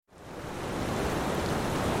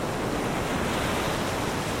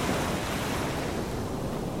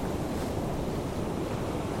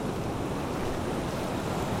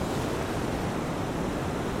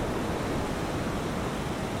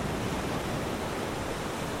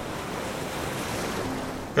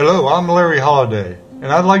Hello, I'm Larry Holiday, and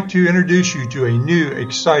I'd like to introduce you to a new,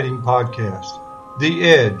 exciting podcast, The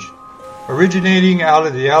Edge. Originating out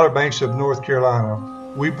of the Outer Banks of North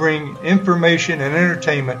Carolina, we bring information and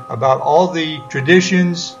entertainment about all the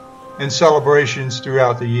traditions and celebrations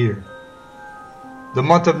throughout the year. The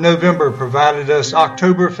month of November provided us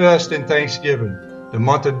Octoberfest and Thanksgiving. The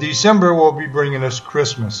month of December will be bringing us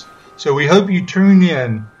Christmas. So we hope you tune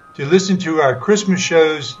in to listen to our Christmas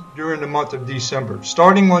shows during the month of December,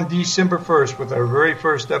 starting on December 1st with our very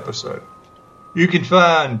first episode. You can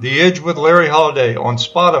find The Edge with Larry Holiday on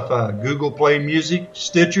Spotify, Google Play Music,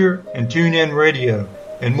 Stitcher, and TuneIn Radio,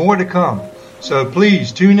 and more to come. So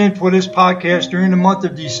please tune in for this podcast during the month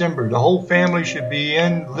of December. The whole family should be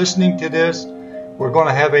in listening to this. We're going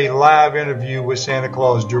to have a live interview with Santa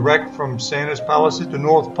Claus direct from Santa's Palace at the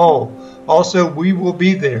North Pole. Also, we will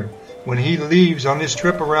be there when he leaves on his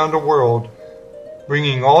trip around the world,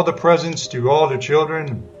 bringing all the presents to all the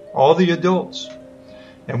children, all the adults.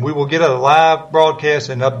 And we will get a live broadcast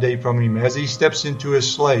and update from him as he steps into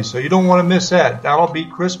his sleigh. So you don't want to miss that. That'll be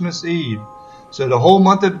Christmas Eve. So the whole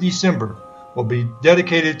month of December will be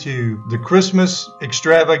dedicated to the Christmas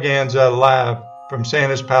extravaganza live from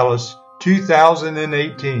Santa's Palace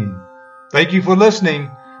 2018. Thank you for listening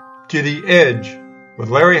to The Edge with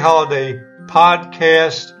Larry Holiday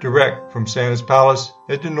podcast direct from Santa's Palace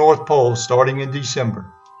at the North Pole starting in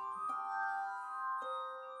December.